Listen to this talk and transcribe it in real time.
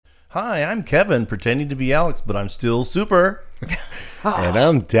Hi, I'm Kevin, pretending to be Alex, but I'm still super. And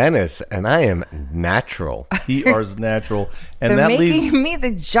I'm Dennis, and I am natural. He is natural. And They're that making leaves... me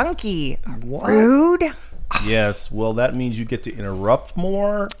the junkie. What? Rude. Yes, well, that means you get to interrupt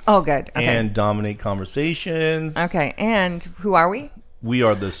more. Oh, good. Okay. And dominate conversations. And who are we? We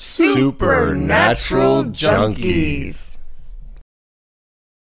are the Supernatural Junkies.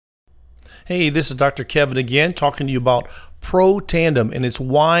 Hey, this is Dr. Kevin again, talking to you about Pro Tandem, and it's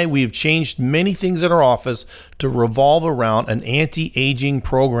why we've changed many things at our office to revolve around an anti-aging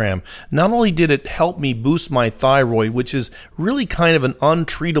program. Not only did it help me boost my thyroid, which is really kind of an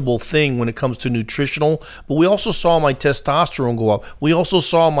untreatable thing when it comes to nutritional, but we also saw my testosterone go up. We also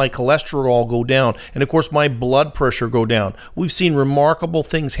saw my cholesterol go down, and of course my blood pressure go down. We've seen remarkable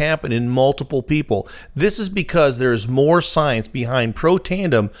things happen in multiple people. This is because there's more science behind Pro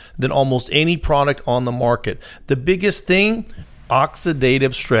Tandem than almost any product on the market. The biggest thing,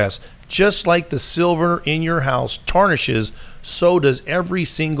 oxidative stress. Just like the silver in your house tarnishes, so does every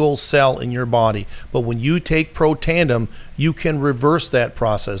single cell in your body. But when you take Pro Tandem, you can reverse that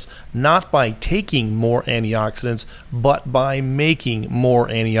process, not by taking more antioxidants, but by making more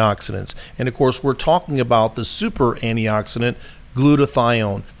antioxidants. And of course, we're talking about the super antioxidant,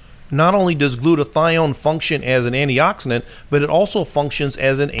 glutathione. Not only does glutathione function as an antioxidant, but it also functions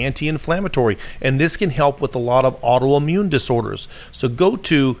as an anti-inflammatory, and this can help with a lot of autoimmune disorders. So go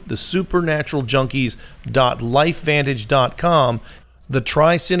to the supernaturalJunkies.lifevantage.com, the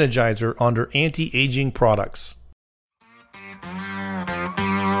Try Synergizer under anti-aging products.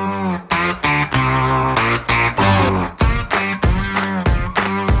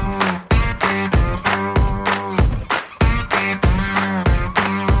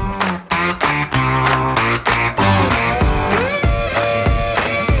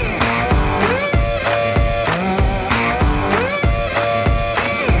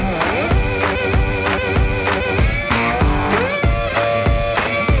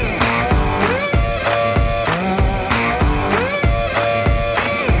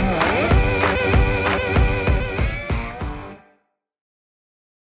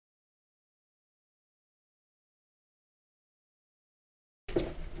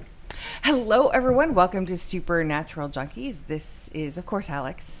 Hello, everyone. Welcome to Supernatural Junkies. This is, of course,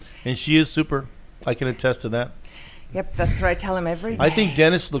 Alex. And she is super. I can attest to that. Yep, that's what I tell him every day. I think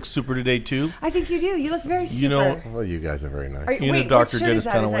Dennis looks super today, too. I think you do. You look very super. You know, Well, you guys are very nice. Wait, Dr. what shirt Dennis is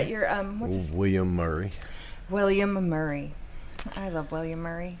that? kinda Is that went- your, what's his? William Murray. William Murray. I love William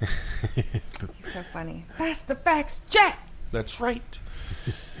Murray. He's so funny. That's the facts, Jack. That's right.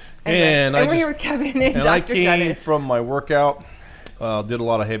 And we're here with Kevin and Dr. I came Dennis. from my workout. Did a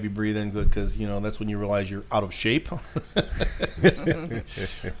lot of heavy breathing, good, because that's when you realize you're out of shape.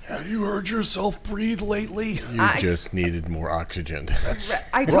 Have you heard yourself breathe lately? You just needed more oxygen.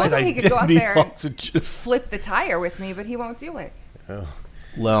 I told him he could go out there and oxygen. flip the tire with me, but he won't do it.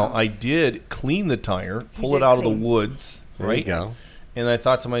 Well, I did clean the tire, pull did it out of the clean. woods, There right? you go. And I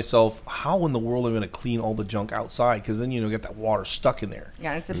thought to myself, how in the world am I going to clean all the junk outside? Because then, get that water stuck in there.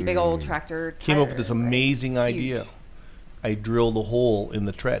 Yeah, it's a big old tractor Came up with this tire, right? amazing It's idea. huge. I drilled a hole in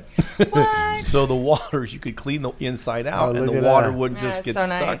the tread. What? So the water, you could clean the inside out, Oh, and look the at water that. wouldn't Yeah, just it's get so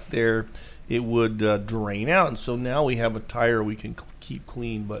stuck nice. there. It would drain out. And so now we have a tire we can keep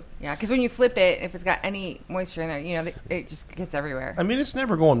clean. But, Yeah, because when you flip it, if it's got any moisture in there, it just gets everywhere. I mean, it's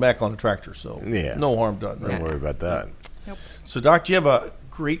never going back on a tractor, so Yeah. no harm done. Right? Don't worry about that. Nope. So, Doc, do you have a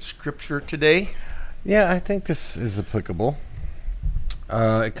great scripture today? Yeah, I think this is applicable.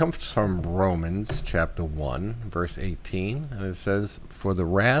 It comes from Romans chapter 1, verse 18, and it says, "For the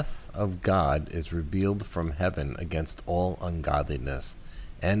wrath of God is revealed from heaven against all ungodliness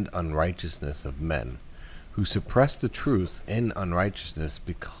and unrighteousness of men, who suppress the truth in unrighteousness,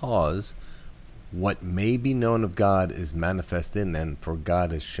 because what may be known of God is manifest in them, for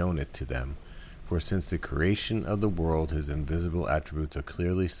God has shown it to them. For since the creation of the world, his invisible attributes are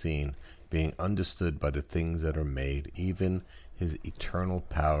clearly seen, being understood by the things that are made, even his eternal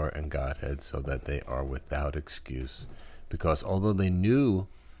power and Godhead, so that they are without excuse. Because although they knew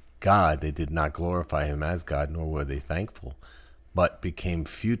God, they did not glorify him as God, nor were they thankful, but became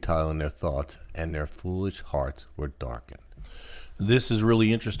futile in their thoughts, and their foolish hearts were darkened." This is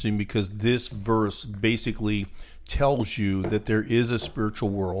really interesting because this verse basically tells you that there is a spiritual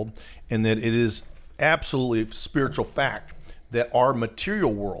world and that it is absolutely a spiritual fact that our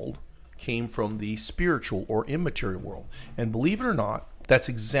material world came from the spiritual or immaterial world. And believe it or not, that's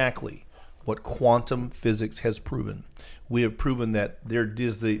exactly what quantum physics has proven. We have proven that there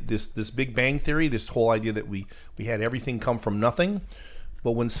is this Big Bang theory, this whole idea that we had everything come from nothing.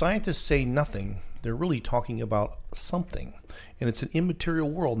 But when scientists say nothing, they're really talking about something. And it's an immaterial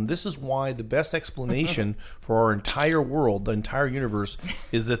world. And this is why the best explanation for our entire world, the entire universe,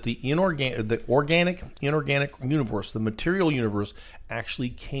 is that the organic, inorganic universe, the material universe, actually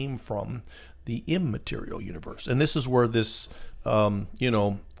came from the immaterial universe. And this is where this,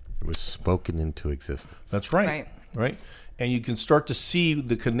 It was spoken into existence. That's right. Right. And you can start to see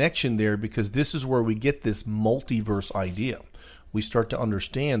the connection there, because this is where we get this multiverse idea. We start to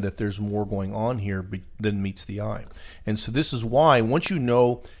understand that there's more going on here than meets the eye. And so this is why, once you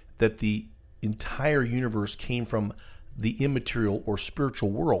know that the entire universe came from the immaterial or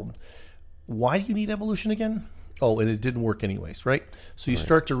spiritual world, why do you need evolution again? Oh, and it didn't work anyways, right? So you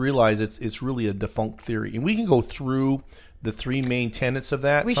start to realize it's really a defunct theory. And we can go through the three main tenets of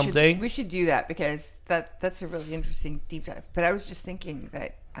that someday. We should do that, because that's a really interesting deep dive. But I was just thinking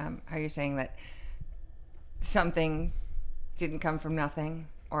that how you're saying that something didn't come from nothing,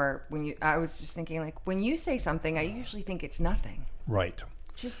 or I was just thinking, like, when you say something, I usually think it's nothing. Right.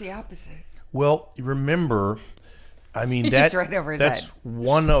 Just the opposite. Well, remember, I mean, just right over his that's head.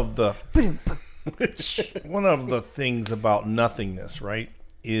 one of the things about nothingness, right?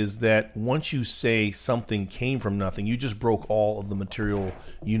 Is that once you say something came from nothing, you just broke all of the material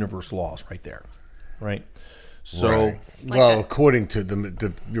universe laws right there, right? So, right. Well, according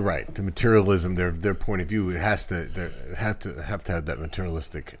to you're right. The materialism, their point of view, it has to have that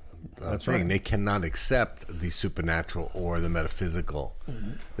materialistic That's thing. right. They cannot accept the supernatural or the metaphysical.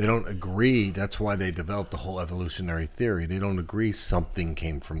 Mm-hmm. They don't agree. That's why they developed the whole evolutionary theory. They don't agree something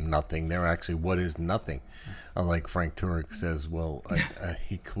came from nothing. They're actually, what is nothing? Like Frank Turek says,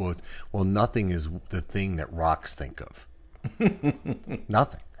 he quotes, well, nothing is the thing that rocks think of.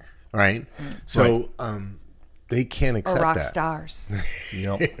 Nothing. Right? So, they can't accept that. Or rock stars.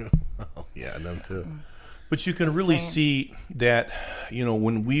 Yep. Oh, yeah, them too. But you can really see that,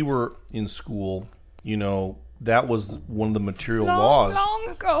 when we were in school, that was one of the material laws. Long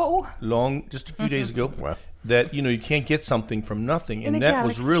ago. Just a few days ago. Well. That, you can't get something from nothing. In And a that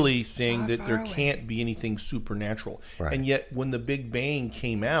was galaxy really saying that far, there far away. can't be anything supernatural. Right. And yet, when the Big Bang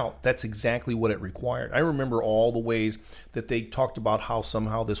came out, that's exactly what it required. I remember all the ways that they talked about how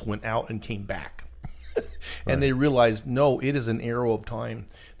somehow this went out and came back. And they realized, no, it is an arrow of time.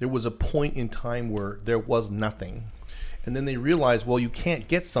 There was a point in time where there was nothing. And then they realized, well, you can't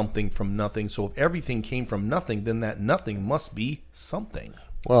get something from nothing. So if everything came from nothing, then that nothing must be something.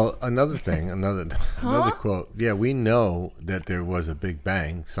 Well, another thing, another quote. Yeah, we know that there was a Big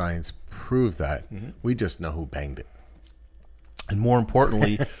Bang. Science proved that. Mm-hmm. We just know who banged it. And more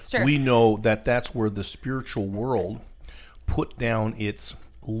importantly, Sure. we know that that's where the spiritual world put down its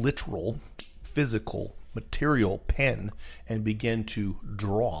literal, physical, material pen and began to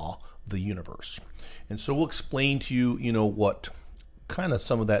draw the universe. And so we'll explain to you, what kind of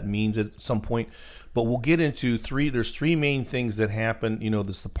some of that means at some point. But we'll get into there's three main things that happen.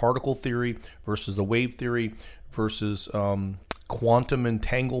 There's the particle theory versus the wave theory versus quantum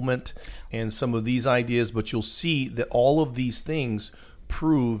entanglement and some of these ideas. But you'll see that all of these things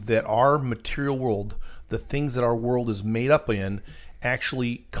prove that our material world, the things that our world is made up in,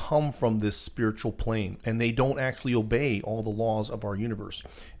 actually come from this spiritual plane, and they don't actually obey all the laws of our universe.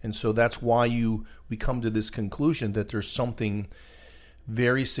 And so that's why we come to this conclusion that there's something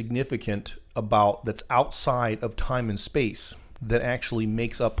very significant that's outside of time and space that actually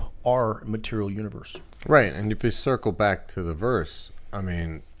makes up our material universe. Right, and if you circle back to the verse, I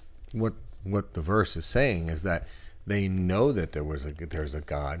mean, what the verse is saying is that they know that there's a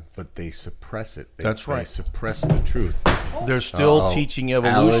God, but they suppress it. That's right. They suppress the truth. They're still teaching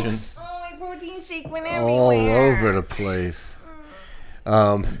evolution. Alex, Oh, my protein shake went all everywhere. over the place.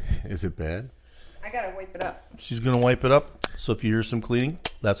 Is it bad? I gotta wipe it up. She's going to wipe it up. So if you hear some cleaning,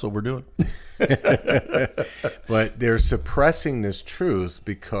 that's what we're doing. But they're suppressing this truth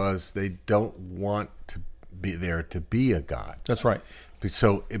because they don't want to be there to be a God. That's right.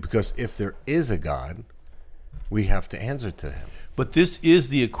 So, because if there is a God, we have to answer to him. But this is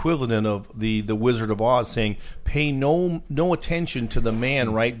the equivalent of the Wizard of Oz saying, "Pay no attention to the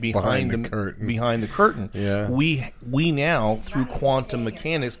man right behind the curtain." Behind the curtain. Yeah. We now through quantum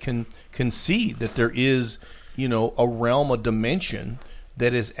mechanics can see that there is a realm, a dimension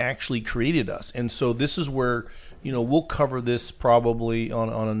that has actually created us. And so this is where we'll cover this probably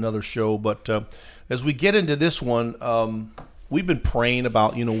on another show. But as we get into this one, we've been praying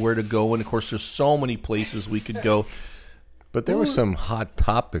about where to go, and of course there's so many places we could go. But there were some hot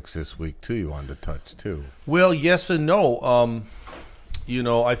topics this week too you wanted to touch too. Well, yes and no.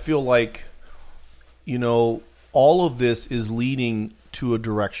 I feel like all of this is leading to a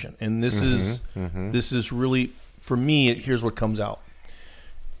direction, and this is really, for me, here's what comes out.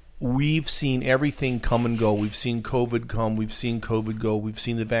 we've seen everything come and go. We've seen COVID come. We've seen COVID go. We've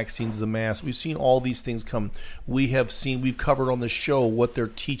seen the vaccines, the masks. We've seen all these things come. We've covered on the show what they're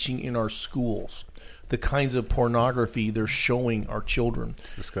teaching in our schools, the kinds of pornography they're showing our children.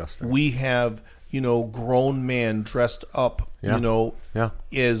 It's disgusting. We have, grown men dressed up,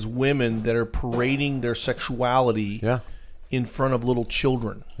 as women that are parading their sexuality in front of little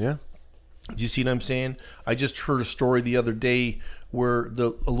children. Yeah. Do you see what I'm saying? I just heard a story the other day where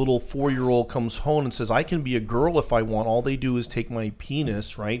a little 4-year-old comes home and says, I can be a girl if I want. All they do is take my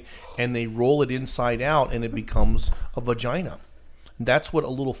penis, right? And they roll it inside out and it becomes a vagina. That's what a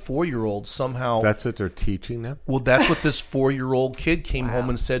little 4-year-old somehow... That's what they're teaching them? Well, that's what this 4-year-old kid came home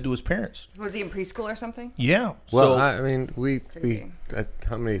and said to his parents. Was he in preschool or something? Yeah. Well, I mean, we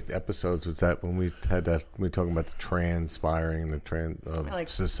how many episodes was that when we had that? We were talking about the transpiring and the trans of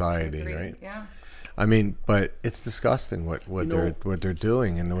society, right? Yeah. I mean, but it's disgusting what they're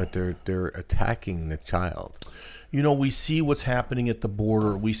doing and what they're attacking the child. We see what's happening at the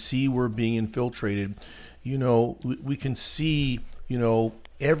border. We see we're being infiltrated. We can see,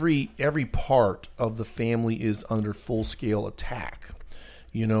 every part of the family is under full-scale attack.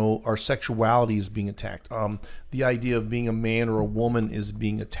 Our sexuality is being attacked. The idea of being a man or a woman is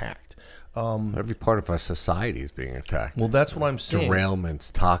being attacked. Every part of our society is being attacked. Well, that's what I'm saying.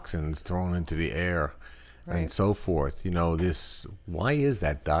 Derailments, toxins thrown into the air, and so forth. Why is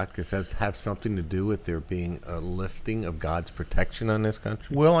that, Doc? Does that have something to do with there being a lifting of God's protection on this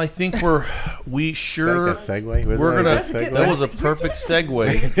country? Well, I think we sure... Is that a segue? That was a perfect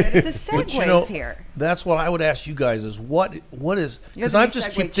segue. The segues here. That's what I would ask you guys is what is... Because I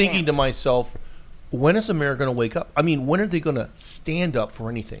just keep thinking to myself, when is America going to wake up? I mean, when are they going to stand up for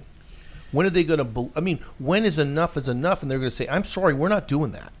anything? When are they going to... when is enough enough? And they're going to say, I'm sorry, we're not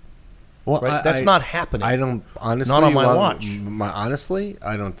doing that. Well, right? That's not happening. I don't... Honestly... Not on my watch. Honestly,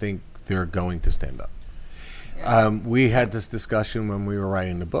 I don't think they're going to stand up. Yeah. We had this discussion when we were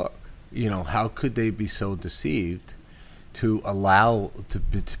writing the book. How could they be so deceived to allow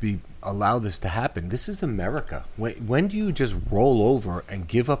this to happen? This is America. When do you just roll over and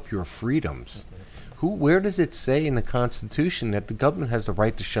give up your freedoms? Where does it say in the Constitution that the government has the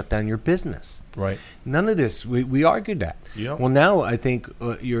right to shut down your business? Right. None of this. We argued that. Yeah. Well, now I think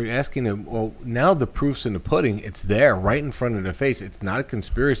you're asking them, well, now the proof's in the pudding. It's there right in front of their face. It's not a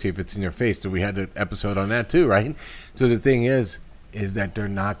conspiracy if it's in your face. So we had an episode on that too, right? So the thing is that they're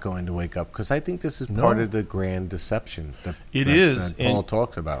not going to wake up because I think this is part of the grand deception that Paul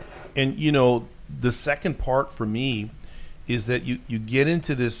talks about. And, the second part for me is that you get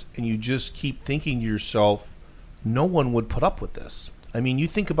into this and you just keep thinking to yourself, no one would put up with this. I mean, you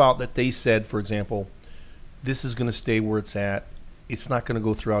think about that they said, for example, this is going to stay where it's at. It's not going to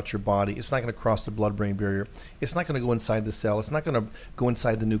go throughout your body. It's not going to cross the blood-brain barrier. It's not going to go inside the cell. It's not going to go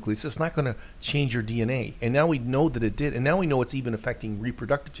inside the nucleus. It's not going to change your DNA. And now we know that it did. And now we know it's even affecting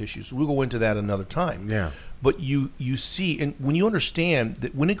reproductive tissues. We'll go into that another time. Yeah. But you see, and when you understand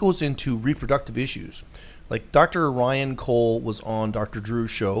that when it goes into reproductive issues, like Dr. Ryan Cole was on Dr. Drew's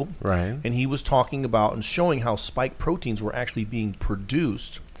show, right, and he was talking about and showing how spike proteins were actually being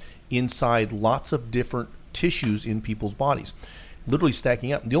produced inside lots of different tissues in people's bodies, literally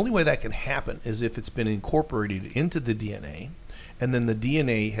stacking up. The only way that can happen is if it's been incorporated into the DNA, and then the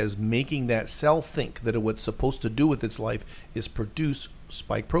DNA has making that cell think that what's supposed to do with its life is produce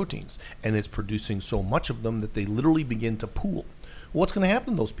spike proteins, and it's producing so much of them that they literally begin to pool. What's going to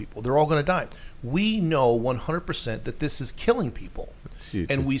happen to those people? They're all going to die. We know 100% that this is killing people.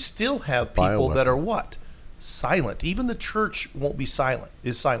 And we still have people that are what? Silent. Even the church is silent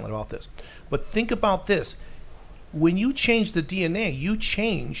about this. But think about this. When you change the DNA, you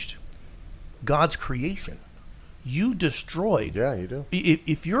changed God's creation. You destroyed. Yeah, you do.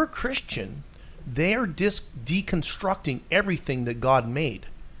 If you're a Christian, they're deconstructing everything that God made,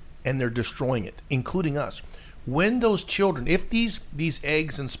 and they're destroying it, including us. When those children, if these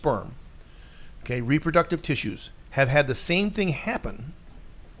eggs and sperm, reproductive tissues, have had the same thing happen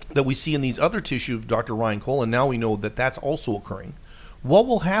that we see in these other tissues of Dr. Ryan Cole, and now we know that that's also occurring, what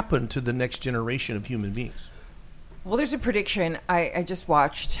will happen to the next generation of human beings? Well, there's a prediction I just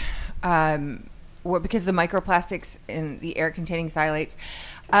watched, because the microplastics in the air containing phthalates.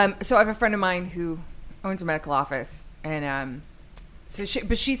 So I have a friend of mine who owns a medical office, and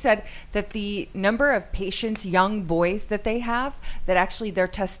she said that the number of patients, young boys that they have, that actually their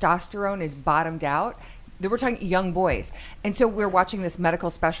testosterone is bottomed out. We're talking young boys. And so we're watching this medical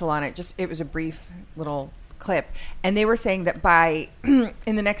special on it. It was a brief little clip. And they were saying that by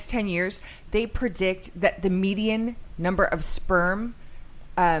in the next 10 years, they predict that the median number of sperm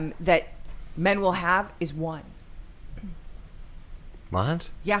that men will have is 1. What?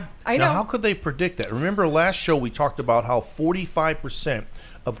 Yeah, I know. Now, how could they predict that? Remember last show we talked about how 45%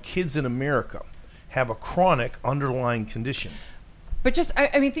 of kids in America have a chronic underlying condition. But just,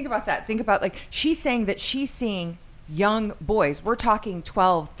 I mean, think about that. Think about, like, she's saying that she's seeing young boys. We're talking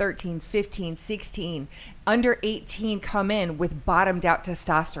 12, 13, 15, 16, under 18 come in with bottomed out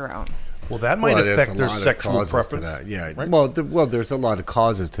testosterone. Well, that might affect their sexual preference. Yeah. Right? Well, there's a lot of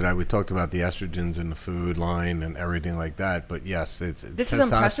causes to that. We talked about the estrogens in the food line and everything like that. But yes, this testosterone. is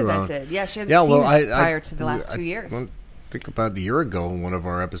unprecedented. Yeah, she hadn't seen this prior to the last 2 years. Think about a year ago in one of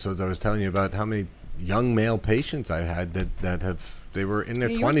our episodes, I was telling you about how many young male patients I had they were in their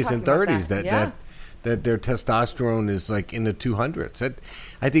 20s and 30s that their testosterone is like in the 200s.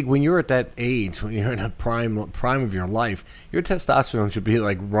 I think when you're at that age, when you're in a prime of your life, your testosterone should be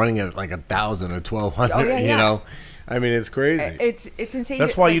like running at like 1,000 or 1,200. Oh, yeah, you know, I mean, it's crazy. It's insane.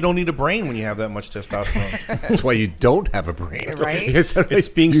 That's why you don't need a brain when you have that much testosterone. That's why you don't have a brain, right? It's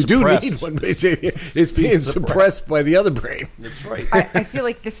being you suppressed. do need one. It's being suppressed by the other brain. That's right. I feel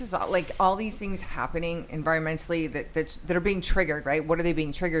like this is like all these things happening environmentally that are being triggered, right? What are they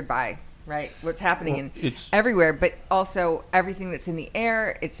being triggered by? Right, what's happening everywhere, but also everything that's in the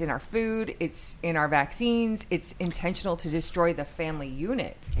air. It's in our food. It's in our vaccines. It's intentional to destroy the family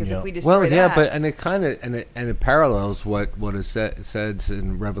unit. Because if we destroy it parallels what is said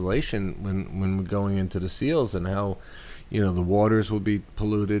in Revelation when we're going into the seals and how, the waters will be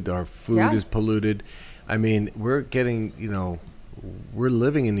polluted, our food is polluted. I mean, we're getting, we're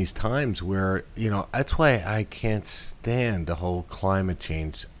living in these times where, that's why I can't stand the whole climate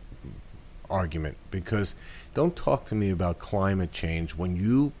change argument, because don't talk to me about climate change when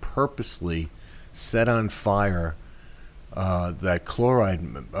you purposely set on fire that chloride,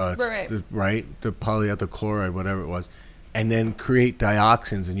 the polyethyl chloride, whatever it was, and then create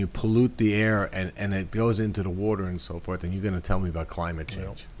dioxins and you pollute the air and it goes into the water and so forth, and you're going to tell me about climate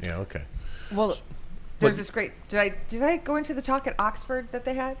change. Yeah, okay. Well, there's this great, did I go into the talk at Oxford that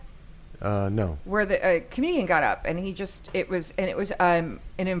they had? No. Where the comedian got up and it was an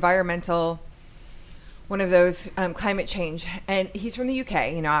environmental, one of those climate change, and he's from the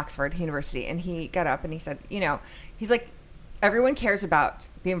UK, Oxford University, and he got up and he said, he's like, everyone cares about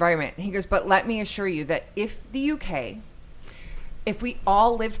the environment. And he goes, but let me assure you that if the UK, if we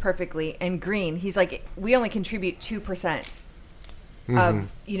all lived perfectly and green, he's like, we only contribute 2%.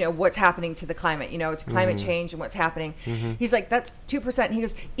 Of what's happening to the climate, to climate change and what's happening. He's like, that's 2%. He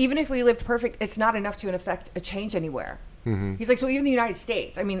goes, even if we lived perfect, it's not enough to affect a change anywhere. He's like, so even the United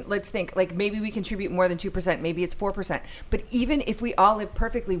States, I mean, let's think, like maybe we contribute more than 2%, maybe it's 4%, but even if we all live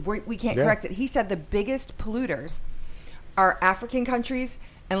perfectly, we can't correct it. He said the biggest polluters are African countries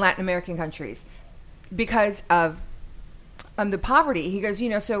and Latin American countries because of the poverty. He goes,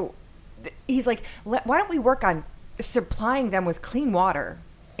 so he's like, why don't we work on supplying them with clean water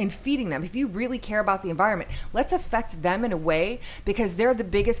and feeding them? If you really care about the environment, let's affect them in a way, because they're the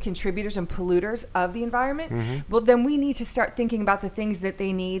biggest contributors and polluters of the environment. Well, then we need to start thinking about the things that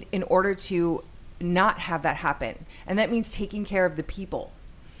they need in order to not have that happen. And that means taking care of the people.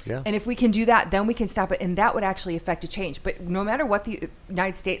 Yeah. And if we can do that, then we can stop it, and that would actually affect a change. But no matter what the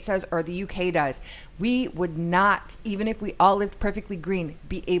United States does or the UK does, we would not, even if we all lived perfectly green,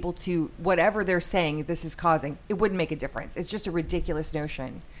 be able to, whatever they're saying this is causing, it wouldn't make a difference. It's just a ridiculous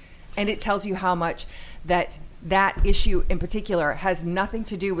notion. And it tells you how much that issue in particular has nothing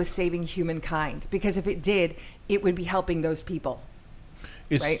to do with saving humankind. Because if it did, it would be helping those people.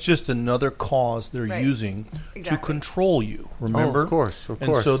 It's just another cause they're using to control you. Remember? Oh, of course.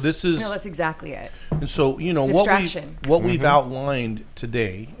 And so this is... No, that's exactly it. And so, what we've outlined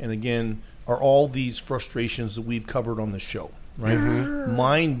today, and again, are all these frustrations that we've covered on the show, right?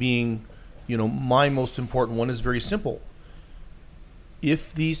 Mine being, my most important one is very simple.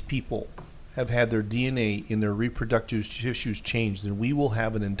 If these people have had their DNA in their reproductive tissues changed, then we will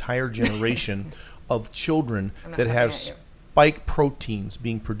have an entire generation of children that have spike proteins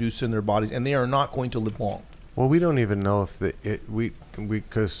being produced in their bodies, and they are not going to live long. Well, we don't even know if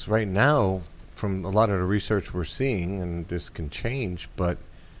because right now, from a lot of the research we're seeing, and this can change, but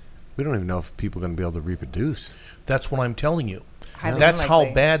we don't even know if people are going to be able to reproduce. That's what I'm telling you. That's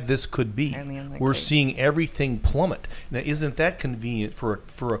how bad this could be. We're seeing everything plummet. Now, isn't that convenient for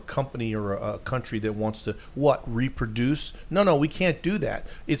a company or a country that wants to, reproduce? No, we can't do that.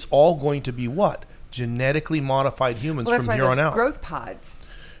 It's all going to be what? Genetically modified humans from here on out. Growth pods.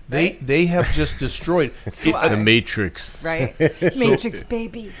 They have just destroyed the Matrix. Right. Matrix,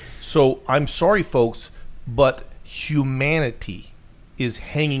 baby. So I'm sorry, folks, but humanity is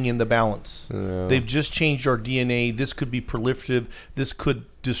hanging in the balance. They've just changed our DNA. This could be proliferative. This could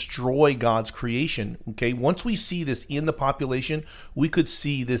destroy God's creation. Okay, once we see this in the population, we could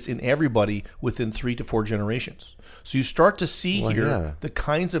see this in everybody within 3 to 4 generations. So you start to see the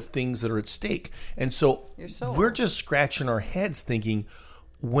kinds of things that are at stake. And so we're just scratching our heads thinking,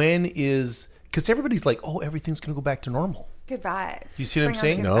 when is, because everybody's like, oh, everything's going to go back to normal. Good vibes. You see what I'm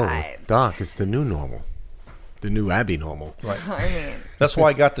saying? No, Doc, it's the new normal. The new Abby normal. Right. I mean, that's why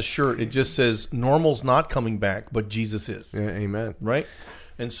I got the shirt. It just says, normal's not coming back, but Jesus is. Yeah, amen. Right?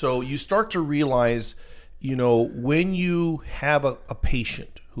 And so you start to realize, when you have a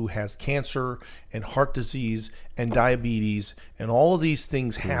patient who has cancer and heart disease and diabetes and all of these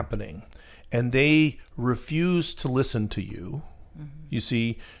things happening, and they refuse to listen to you, you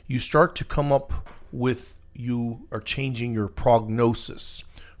see, you start to come up with, you are changing your prognosis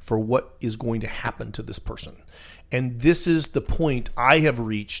for what is going to happen to this person. And this is the point I have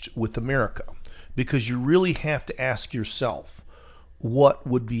reached with America, because you really have to ask yourself, what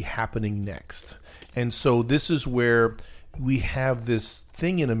would be happening next? And so this is where we have this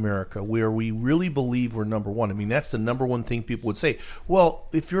thing in America where we really believe we're number one. I mean, that's the number one thing people would say. Well,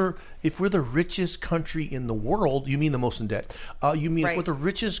 if we're the richest country in the world, you mean the most in debt? You mean if we're the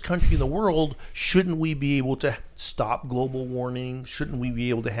richest country in the world, shouldn't we be able to stop global warming? Shouldn't we be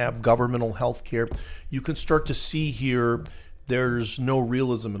able to have governmental health care? You can start to see here there's no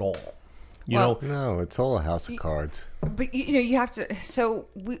realism at all. No, it's all a house of cards. But you have to. So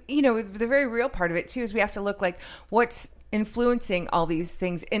the very real part of it too is we have to look like what's influencing all these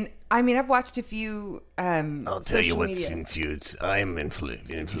things. And I mean, I've watched a few. I'll tell you what's influenced. I'm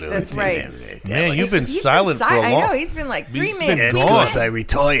influenced. That's right. Man, you've been silent for a long. I know he's been like 3 minutes. It's because I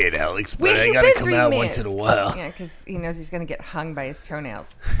retired, Alex. But I got to come out once in a while. Yeah, because he knows he's going to get hung by his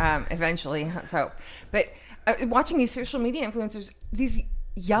toenails eventually. So, but watching these social media influencers, these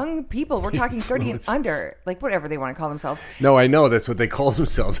young people, we're talking 30 and under, like whatever they want to call themselves. No, I know that's what they call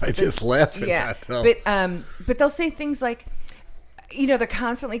themselves. I just laugh at that. No. But they'll say things like, they're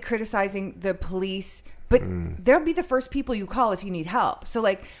constantly criticizing the police, but they'll be the first people you call if you need help. So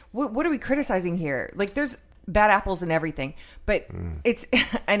like, what are we criticizing here? Like, there's bad apples and everything, but it's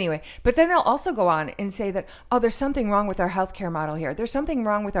anyway. But then they'll also go on and say that, oh, there's something wrong with our healthcare model here. There's something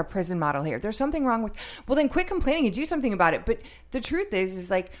wrong with our prison model here. There's something wrong with. Well, then quit complaining and do something about it. But the truth is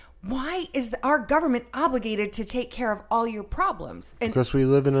like, why is our government obligated to take care of all your problems? And because we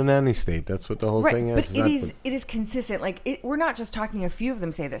live in a nanny state. That's what the whole thing is. But it is consistent. Like we're not just talking. A few of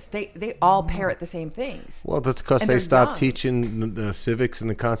them say this. They all parrot the same things. Well, that's because they stopped teaching the civics and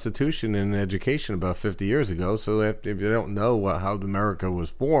the Constitution in education about 50 years ago. So that if you don't know how America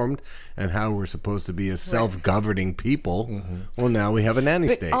was formed and how we're supposed to be a self-governing people, well, now we have a nanny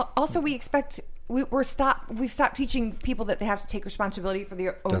state. Also, we expect. We've stopped teaching people that they have to take responsibility for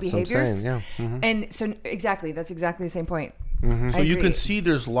their own behaviors. Yeah. And so that's exactly the same point. So you can see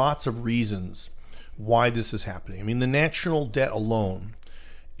there's lots of reasons why this is happening. I mean, the national debt alone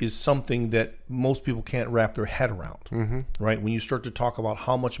is something that most people can't wrap their head around, right? When you start to talk about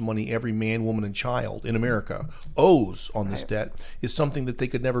how much money every man, woman, and child in America owes on this debt, is something that they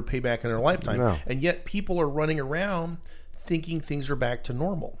could never pay back in their lifetime. No. And yet people are running around thinking things are back to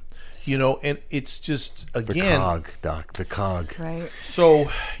normal. And it's just, again... The cog, Doc, the cog. Right.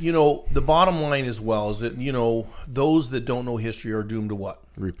 So, the bottom line as well is that, those that don't know history are doomed to what?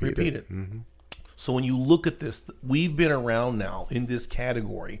 Repeat it. So when you look at this, we've been around now in this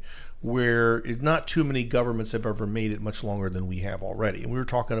category where not too many governments have ever made it much longer than we have already. And we were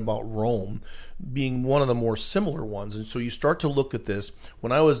talking about Rome being one of the more similar ones. And so you start to look at this.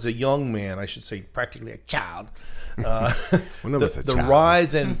 When I was a young man, I should say practically a child, the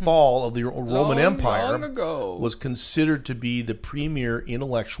rise and fall of the Roman Empire was considered to be the premier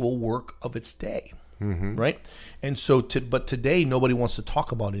intellectual work of its day. Right? And so, but today nobody wants to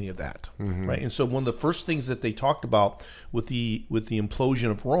talk about any of that, right? And so one of the first things that they talked about with the implosion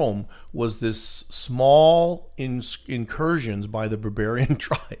of Rome was this small incursions by the barbarian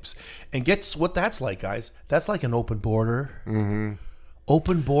tribes. And guess what that's like, guys? That's like an open border.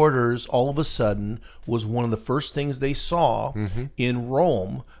 Open borders, all of a sudden, was one of the first things they saw in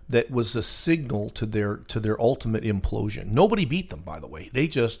Rome that was a signal to their ultimate implosion. Nobody beat them, by the way. They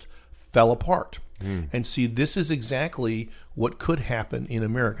just fell apart. And see, this is exactly what could happen in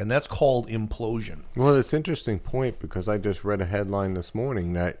America, and that's called implosion. Well, it's an interesting point because I just read a headline this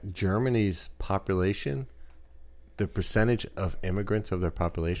morning that Germany's population, the percentage of immigrants of their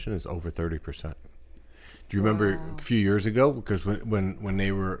population is over 30%. Do you remember a few years ago? Because when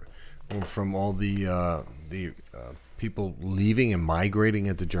they were from all the people leaving and migrating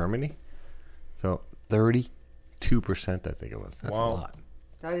into Germany, so 32%, I think it was. That's a lot.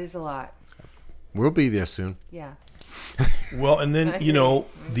 That is a lot. We'll be there soon. Yeah. Well, and then,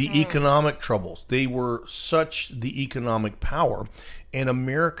 the economic troubles. They were such the economic power, and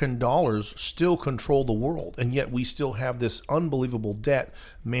American dollars still control the world. And yet we still have this unbelievable debt,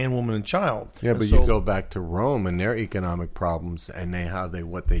 man, woman, and child. Yeah, and but you go back to Rome and their economic problems, and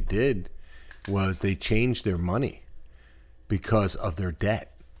what they did was they changed their money because of their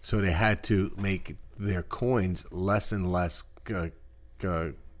debt. So they had to make their coins less and less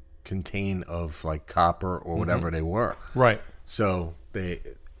contain of like copper or whatever they were. Right. So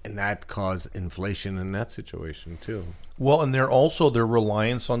and that caused inflation in that situation too. Well, and their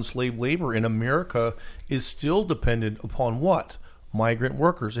reliance on slave labor in America is still dependent upon what? Migrant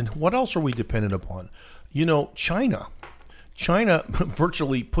workers. And what else are we dependent upon? China. China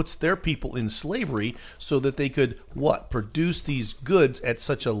virtually puts their people in slavery so that they could, produce these goods at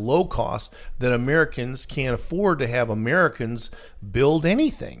such a low cost that Americans can't afford to have Americans build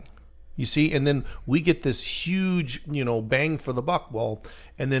anything. You see, and then we get this huge, bang for the buck. Well,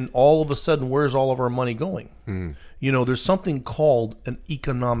 and then all of a sudden, where's all of our money going? There's something called an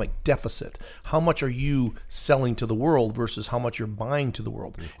economic deficit. How much are you selling to the world versus how much you're buying to the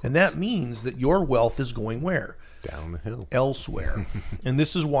world? And that means that your wealth is going where? Down the hill. Elsewhere. And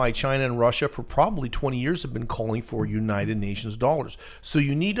this is why China and Russia for probably 20 years have been calling for United Nations dollars. So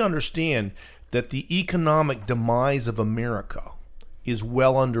you need to understand that the economic demise of America is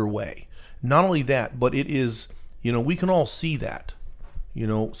well underway. Not only that, but it is, we can all see that.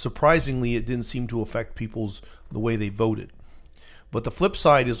 Surprisingly, it didn't seem to affect the way they voted. But the flip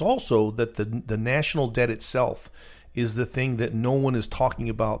side is also that the national debt itself is the thing that no one is talking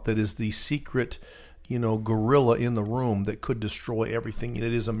about, that is the secret, gorilla in the room that could destroy everything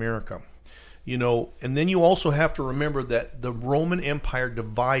that is America. And then you also have to remember that the Roman Empire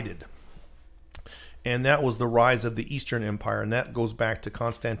divided. And that was the rise of the Eastern Empire, and that goes back to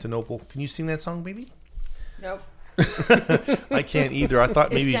Constantinople. Can you sing that song, baby? Nope. I can't either. I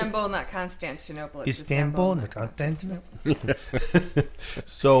thought maybe Istanbul, not Constantinople. It's Istanbul, not Constantinople.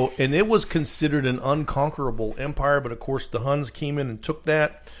 So, and it was considered an unconquerable empire, but of course the Huns came in and took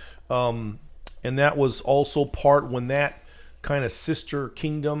that. And that was also part when that kind of sister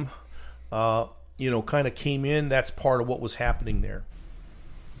kingdom, kind of came in. That's part of what was happening there.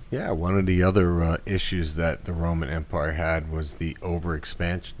 Yeah, one of the other issues that the Roman Empire had was the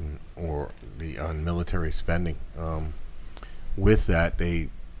overexpansion on military spending. With that, they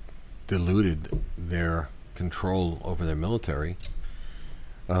diluted their control over their military.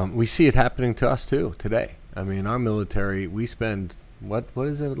 We see it happening to us too today. I mean, our military, we spend what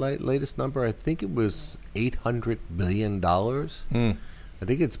is the latest number? I think it was $800 billion. I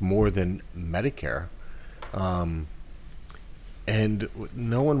think it's more than Medicare. And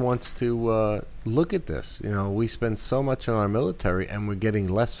no one wants to look at this. We spend so much on our military, and we're getting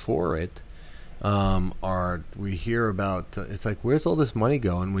less for it. We hear about it's like, where's all this money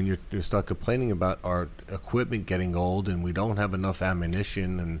going when you're start complaining about our equipment getting old and we don't have enough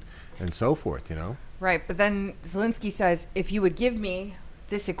ammunition and so forth. Right, but then Zelensky says, if you would give me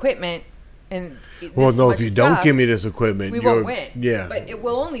this equipment and if you don't give me this equipment, we won't win. Yeah, but it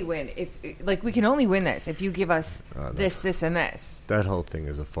will only win if we can only win this if you give us this, and this. That whole thing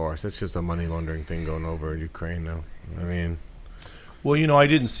is a farce. That's just a money laundering thing going over Ukraine now. I mean, well, I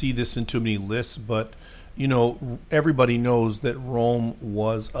didn't see this in too many lists, but everybody knows that Rome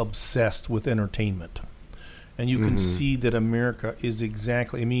was obsessed with entertainment, and you can see that America is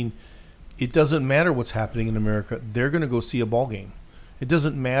exactly. I mean, it doesn't matter what's happening in America; they're going to go see a ball game. It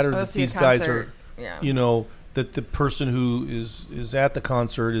doesn't matter that these guys are, that the person who is at the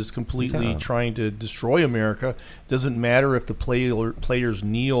concert is completely trying to destroy America. It doesn't matter if the players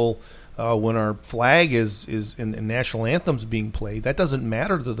kneel when our flag is and national anthem's being played. That doesn't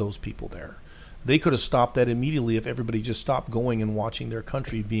matter to those people there. They could have stopped that immediately if everybody just stopped going and watching their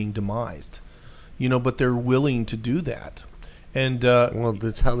country being demised. But they're willing to do that. And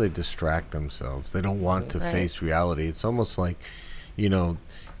that's how they distract themselves. They don't want to face reality. It's almost like, I'm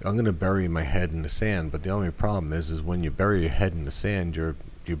going to bury my head in the sand, but the only problem is when you bury your head in the sand, your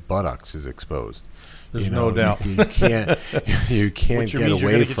buttocks is exposed. There's no doubt. You can't get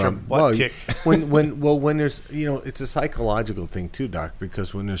away from. When there's it's a psychological thing too, Doc,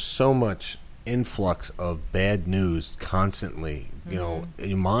 because when there's so much influx of bad news constantly, your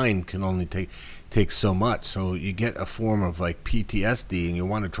mind can only take so much. So you get a form of like PTSD, and you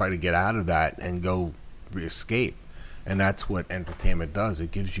want to try to get out of that and go escape. And that's what entertainment does. It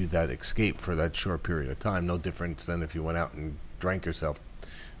gives you that escape for that short period of time. No difference than if you went out and drank yourself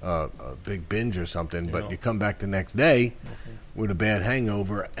a big binge or something. But you come back the next day with a bad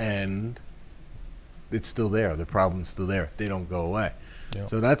hangover, and it's still there. The problem's still there. They don't go away. Yeah.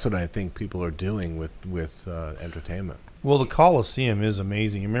 So that's what I think people are doing with entertainment. Well, the Coliseum is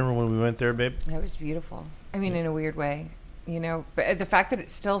amazing. You remember when we went there, babe? That was beautiful. I mean, in a weird way, but the fact that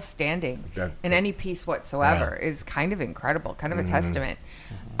it's still standing in any piece whatsoever is kind of incredible, kind of a testament.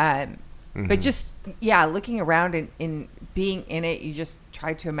 But just, looking around and being in it, you just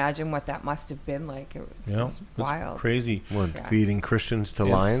try to imagine what that must have been like. It was just wild. Crazy. Feeding Christians to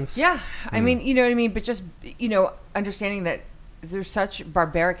lions? Yeah. I mean, you know what I mean? But just, understanding that there's such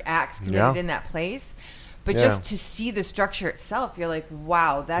barbaric acts committed in that place. But just to see the structure itself, you're like,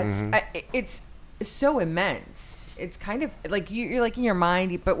 wow, that's it's so immense. It's kind of like you're like in your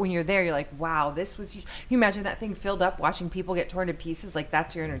mind, but when you're there, you're like, wow, this was. You imagine that thing filled up, watching people get torn to pieces. Like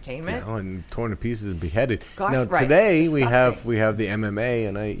that's your entertainment. And torn to pieces and beheaded. Now today we have the MMA,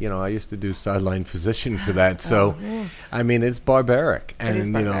 and I used to do sideline physician for that. So, I mean, it's barbaric,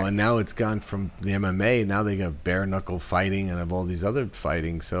 and and now it's gone from the MMA. Now they got bare knuckle fighting and have all these other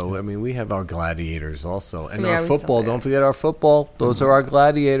fighting. So, I mean, we have our gladiators also, and our football. Don't forget our football. Those are our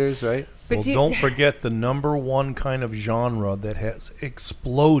gladiators, right? Well, don't forget the number one kind of genre that has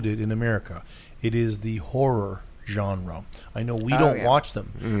exploded in America. It is the horror genre. I know we don't watch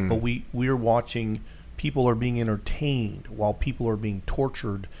them, but we're watching people are being entertained while people are being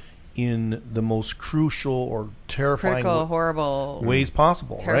tortured in the most crucial or terrifying, horrible ways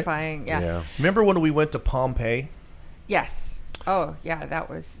possible. Terrifying, right? Yeah. Remember when we went to Pompeii? Yes. Oh, yeah, that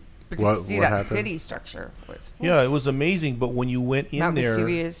was... But what see that happened? City structure was... Yeah, it was amazing, but when you went in Mount there...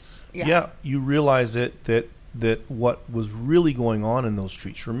 Vesuvius, you realize that what was really going on in those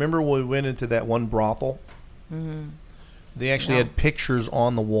streets. Remember when we went into that one brothel? Mm-hmm. They actually had pictures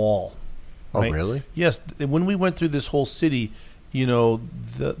on the wall. Right? Oh, really? Yes. When we went through this whole city,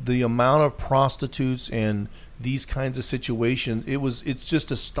 the amount of prostitutes and these kinds of situations, it's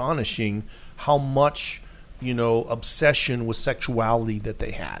just astonishing how much, obsession with sexuality that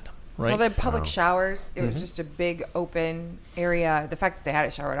they had. Right? Well, they had public showers. It was just a big open area. The fact that they had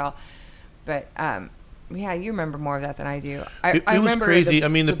a shower at all. But, you remember more of that than I do. It was crazy.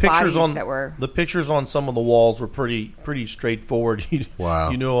 The pictures on some of the walls were pretty straightforward.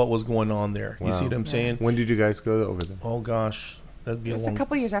 Wow. You know what was going on there. Wow. You see what I'm saying? When did you guys go over there? Oh, gosh. That'd be it was a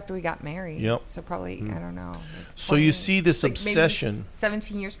couple years after we got married. Yep. So probably, I don't know. So you see this obsession.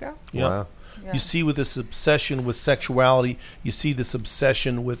 17 years ago? Yeah. Wow. You see with this obsession with sexuality, you see this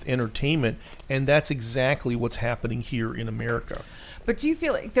obsession with entertainment, and that's exactly what's happening here in America. But do you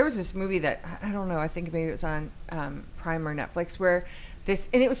feel like there was this movie that, I don't know, I think maybe it was on Prime or Netflix, where and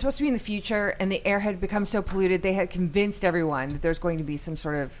it was supposed to be in the future, and the air had become so polluted, they had convinced everyone that there's going to be some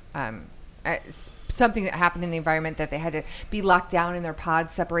sort of something that happened in the environment, that they had to be locked down in their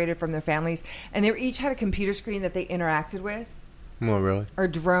pods, separated from their families, and they each had a computer screen that they interacted with. Oh, really? Or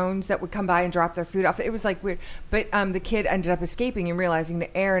drones that would come by and drop their food off. It was like weird. But the kid ended up escaping and realizing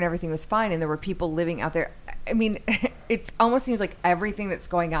the air and everything was fine, and there were people living out there. I mean, it almost seems like everything that's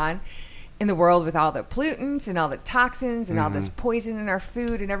going on in the world with all the pollutants and all the toxins and all this poison in our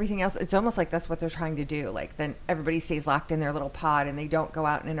food and everything else, it's almost like that's what they're trying to do. Like, then everybody stays locked in their little pod and they don't go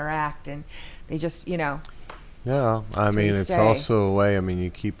out and interact, and they just, Yeah, I mean, it's also a way, you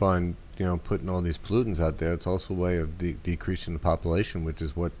keep on... putting all these pollutants out there, it's also a way of decreasing the population, which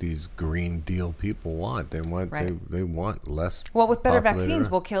is what these Green Deal people want. They want they want less. Well, with better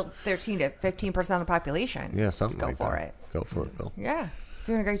vaccines, we'll kill 13 to 15% of the population. Yeah, something Let's go like for that. it. Go for it, Bill. Yeah, it's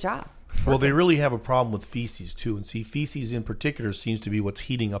doing a great job. Well, they really have a problem with feces, too. And see, feces in particular seems to be what's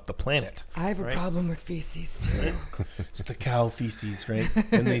heating up the planet. I have a problem with feces, too. It's the cow feces, right?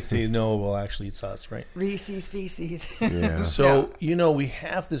 And they say, no, well, actually, it's us, right? Reese's feces. Yeah. So, we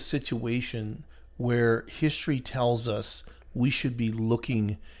have this situation where history tells us we should be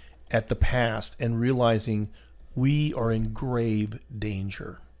looking at the past and realizing we are in grave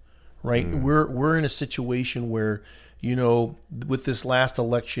danger, right? We're in a situation where, with this last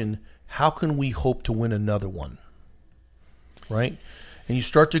election, how can we hope to win another one, right? And you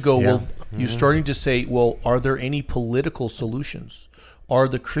start to go, you're starting to say, well, are there any political solutions? Are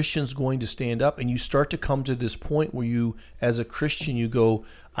the Christians going to stand up? And you start to come to this point where you, as a Christian, you go,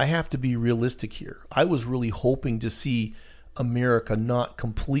 I have to be realistic here. I was really hoping to see America not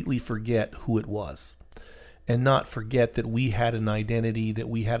completely forget who it was and not forget that we had an identity, that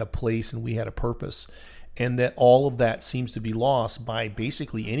we had a place, and we had a purpose. And that all of that seems to be lost by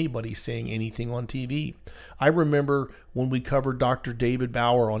basically anybody saying anything on TV. I remember when we covered Dr. David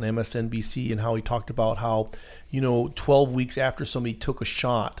Bauer on MSNBC and how he talked about how, 12 weeks after somebody took a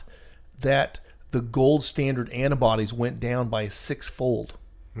shot, that the gold standard antibodies went down by 6-fold.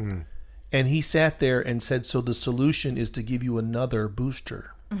 Mm. And he sat there and said, so the solution is to give you another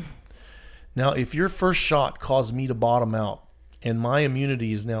booster. Mm. Now, if your first shot caused me to bottom out, and my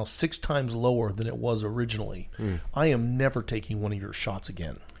immunity is now 6 times lower than it was originally. I am never taking one of your shots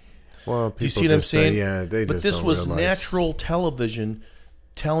again. Well, Do you see what I'm saying? Yeah, they but just this don't was realize. natural television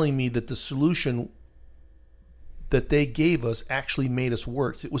telling me that the solution that they gave us actually made us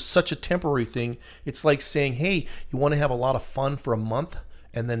work. It was such a temporary thing. It's like saying, hey, you want to have a lot of fun for a month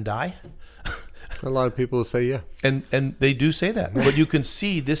and then die? A lot of people say, yeah. And they do say that. But you can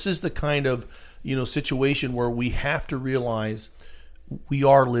see this is the kind of, situation where we have to realize we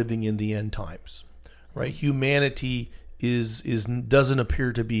are living in the end times, right? Humanity is doesn't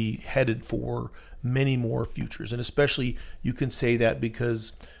appear to be headed for many more futures. And especially you can say that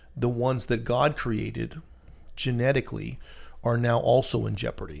because the ones that God created genetically are now also in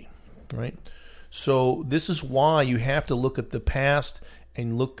jeopardy, right? So this is why you have to look at the past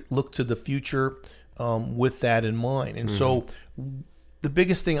and look to the future with that in mind. And so the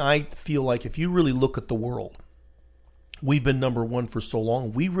biggest thing I feel like, if you really look at the world, we've been number one for so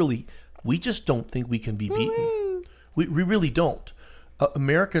long. We just don't think we can be beaten. We really don't.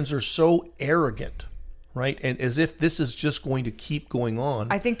 Americans are so arrogant, right? And as if this is just going to keep going on.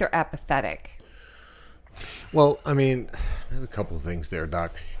 I think they're apathetic. Well, I mean, there's a couple of things there,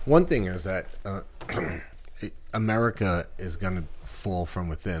 Doc. One thing is that America is going to fall from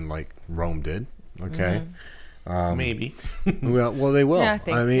within like Rome did, okay? Maybe. Well, they will. Yeah, I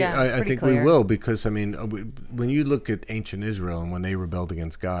think we clear. will because, when you look at ancient Israel and when they rebelled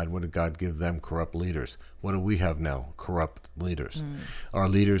against God, what did God give them? Corrupt leaders. What do we have now? Corrupt leaders. Our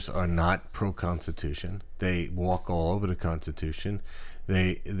leaders are not pro-Constitution. They walk all over the Constitution.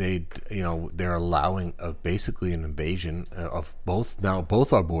 They're allowing basically an invasion of both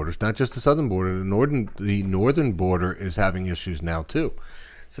our borders, not just the southern border. The northern border is having issues now too.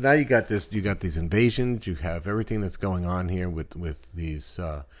 So now you got these invasions. You have everything that's going on here with these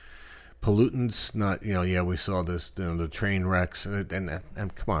pollutants. Not we saw this the train wrecks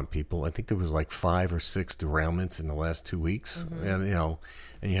and come on, people. I think there was like 5 or 6 derailments in the last 2 weeks, and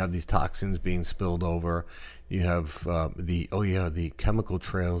you have these toxins being spilled over. You have the chemical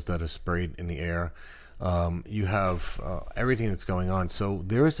trails that are sprayed in the air. You have everything that's going on. So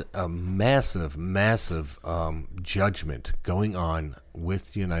there is a massive judgment going on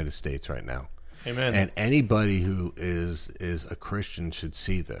with the United States right now. Amen. And anybody who is a Christian should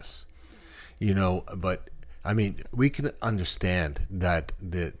see this. But I mean, we can understand that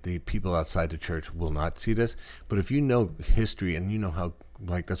the people outside the church will not see this. But if you know history and you know how,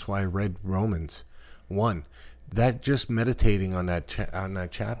 that's why I read Romans 1. That just meditating on that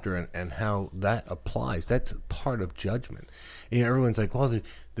chapter and how that applies, that's part of judgment. Everyone's like, well,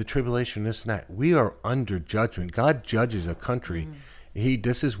 the tribulation, this and that. We are under judgment. God judges a country.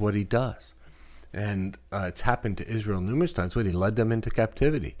 This is what he does. And it's happened to Israel numerous times where he led them into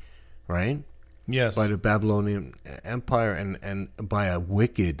captivity, right? Yes. By the Babylonian Empire and by a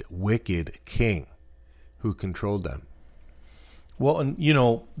wicked, wicked king who controlled them. Well, and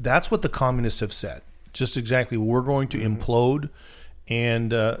that's what the communists have said. Just exactly, we're going to implode,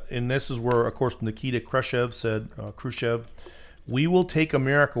 and this is where, of course, Nikita Khrushchev said, we will take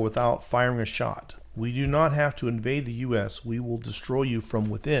America without firing a shot. We do not have to invade the U.S. We will destroy you from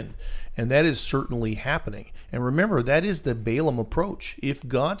within. And that is certainly happening. And remember, that is the Balaam approach. If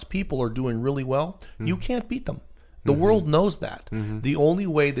God's people are doing really well, you can't beat them. The world knows that. The only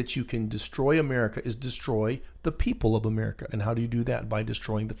way that you can destroy America is destroy the people of America. And how do you do that? By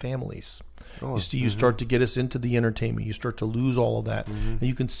destroying the families. You start to get us into the entertainment. You start to lose all of that. And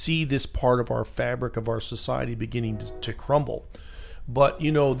you can see this part of our fabric of our society beginning to crumble. But,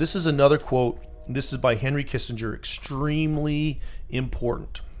 this is another quote. This is by Henry Kissinger, extremely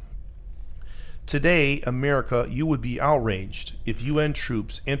important. Today, America, you would be outraged if UN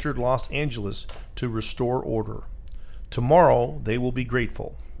troops entered Los Angeles to restore order. Tomorrow, they will be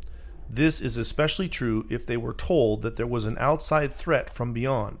grateful. This is especially true if they were told that there was an outside threat from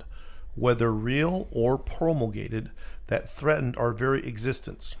beyond, whether real or promulgated, that threatened our very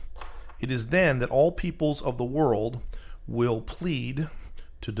existence. It is then that all peoples of the world will plead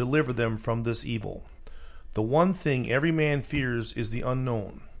to deliver them from this evil. The one thing every man fears is the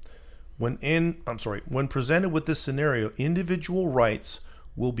unknown. When presented with this scenario, individual rights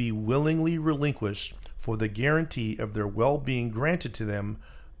will be willingly relinquished for the guarantee of their well-being granted to them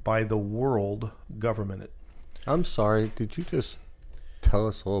by the world government. I'm sorry, did you just tell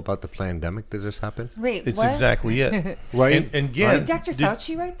us all about the pandemic that just happened? Wait, It's what? exactly it. Right? And again, Did Dr.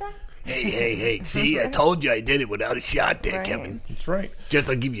 Fauci write that? Hey, see, I told you I did it without a shot there, Right. Kevin. that's right.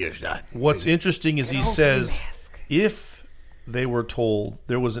 Just I'll give you a shot. What's interesting is he old says, mask. if they were told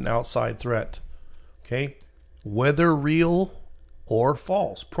there was an outside threat, okay, whether real or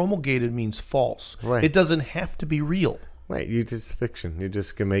false. Promulgated means false. Right. It doesn't have to be real. Right, it's fiction. You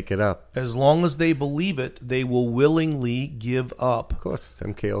just can make it up. As long as they believe it, they will willingly give up. Of course, it's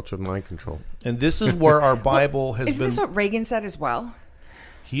MK Ultra mind control. And this is where our Bible has Isn't been. this what Reagan said as well?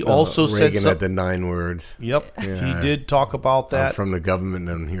 He also said Reagan had the 9 words. Yep, Yeah. he did talk about I'm that. from the government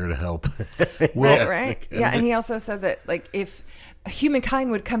and I'm here to help. Right. Yeah, and he also said that like if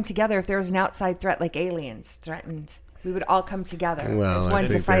humankind would come together, if there was an outside threat like aliens threatened, we would all come together Well, as I one to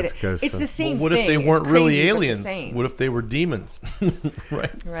think fight that's it. 'cause It's the of- same What thing. if they It's weren't really crazy, but the aliens? same. What if they were demons?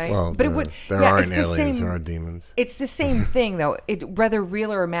 Right. Right. Well, but it would. there yeah, aren't it's the aliens, same, there are demons. It's the same thing, though. Whether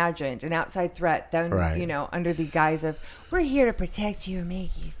real or imagined, an outside threat, then Right. under the guise of "we're here to protect you and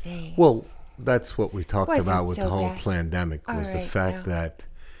make you safe." Well, that's what we talked Wasn't about with so the whole bad. pandemic was All the right, fact yeah.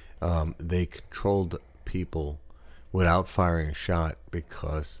 that they controlled people without firing a shot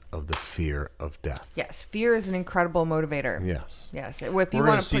because of the fear of death. Yes, fear is an incredible motivator. Yes. Yes. If you We're going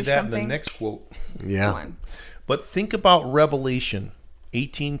want to to see push that something, in the next quote. go Yeah. on. But think about Revelation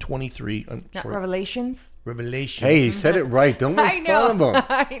 18:23. Not Revelations. Revelation. Hey, he said it right. Don't I make fun know. of him.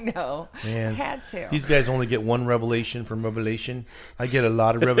 I know. Man, Had to. These guys only get one revelation from Revelation. I get a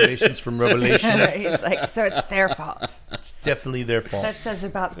lot of revelations from Revelation. He's like, so it's their fault. It's definitely their fault. That says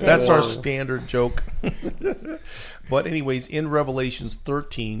about them. That's our standard joke. But anyways, in Revelations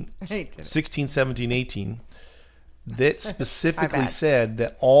 13, did it. 16, 17, 18, that specifically bad. said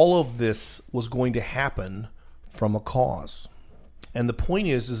that all of this was going to happen from a cause. And the point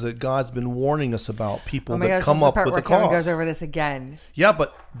is that God's been warning us about people Oh my that gosh, this come is the up part with where a Kevin cause. goes over this again. Yeah,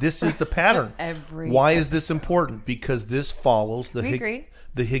 but this is the pattern. Every Why is this important? Because this follows the We agree.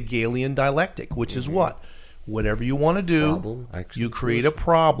 the Hegelian dialectic, which is what? Whatever you want to do, Problem, action, you create a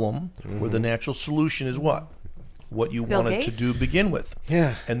problem where the natural solution is what? What you Bill wanted to Gates? do begin with.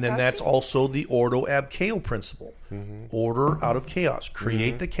 Yeah. And then Fauci? that's also the Ordo ab chaos principle. Order out of chaos.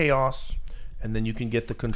 Create the chaos, and then you can get the control.